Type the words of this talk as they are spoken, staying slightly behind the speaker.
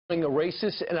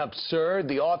racist and absurd,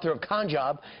 the author of Con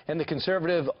Job and the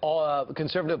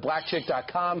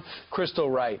conservativeblackchick.com, Crystal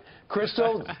Wright.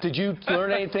 Crystal, did you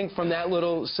learn anything from that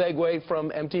little segue from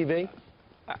MTV?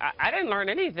 I didn't learn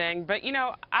anything, but, you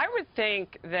know, I would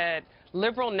think that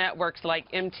liberal networks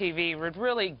like MTV would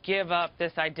really give up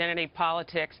this identity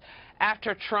politics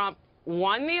after Trump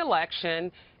won the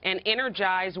election and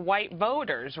energize white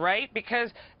voters, right?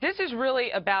 Because this is really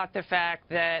about the fact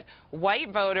that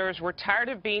white voters were tired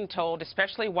of being told,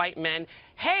 especially white men,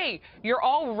 hey, you're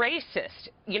all racist.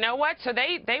 You know what? So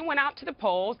they went out to the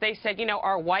polls. They said, you know,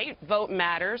 our white vote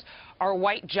matters. Our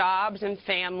white jobs and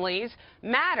families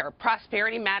matter.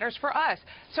 Prosperity matters for us.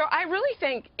 So I really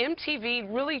think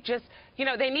MTV really just, you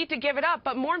know, they need to give it up.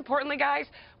 But more importantly, guys,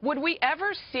 would we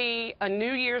ever see a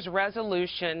New Year's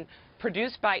resolution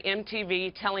produced by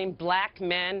MTV telling black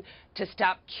men to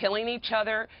stop killing each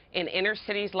other in inner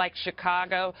cities like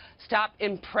Chicago, stop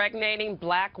impregnating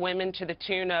black women to the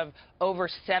tune of over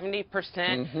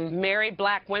 70%, marry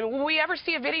black women? Will we ever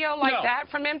see a video like that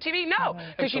from MTV? No,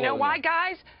 because you know why,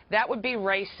 guys? That would be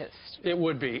racist. It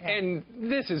would be, and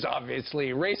this is obviously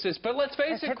racist, but let's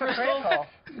face it, Crystal,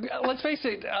 let's face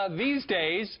it, these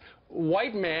days,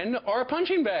 white men are a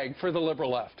punching bag for the liberal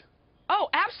left. Oh,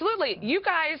 absolutely. You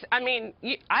guys, I mean,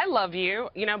 I love you,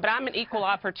 you know, but I'm an equal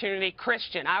opportunity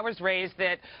Christian. I was raised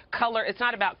that color, it's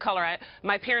not about color.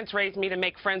 My parents raised me to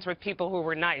make friends with people who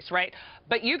were nice, right?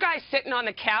 But you guys sitting on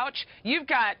the couch, you've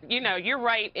got, you know, you're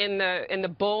right in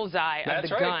the bullseye of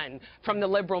the gun from the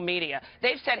liberal media.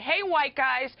 They've said, hey, white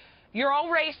guys, you're all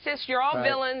racist, you're all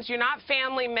villains, you're not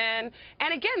family men.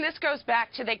 And again, this goes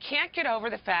back to they can't get over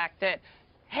the fact that,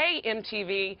 hey,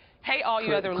 MTV, hey, all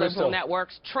you other liberal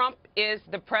networks, Trump is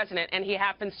the president, and he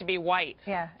happens to be white.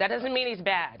 Yeah. That doesn't mean he's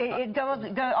bad. It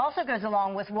also goes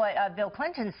along with what Bill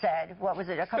Clinton said, what was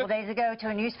it, a couple days ago to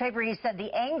a newspaper. He said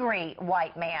the angry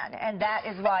white man, and that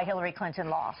is why Hillary Clinton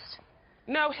lost.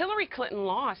 No, Hillary Clinton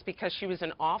lost because she was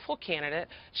an awful candidate.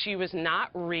 She was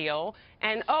not real.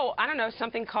 And, oh, I don't know,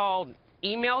 something called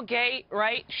Emailgate,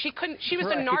 right? She was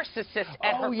a narcissist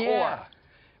at her core.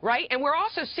 Right? And we're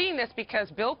also seeing this because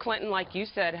Bill Clinton, like you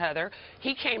said, Heather,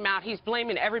 he came out, he's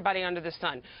blaming everybody under the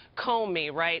sun.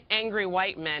 Comey, right? Angry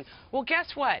white men. Well,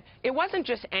 guess what? It wasn't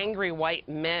just angry white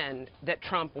men that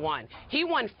Trump won. He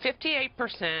won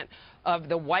 58% of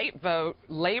the white vote,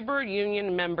 labor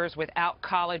union members without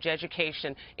college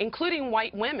education, including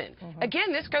white women.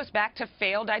 Again, this goes back to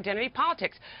failed identity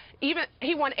politics. Even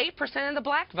he won 8% of the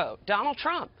black vote, Donald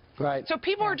Trump. Right. So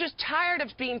people are just tired of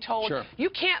being told,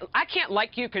 I can't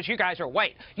like you because you guys are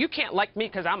white. You can't like me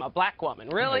because I'm a black woman.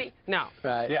 Really? No.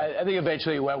 Right. Yeah. I think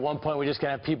eventually at one point we're just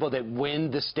going to have people that win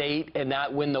the state and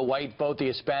not win the white vote, the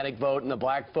Hispanic vote, and the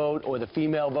black vote, or the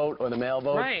female vote, or the male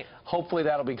vote. Right. Hopefully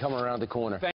that'll be coming around the corner.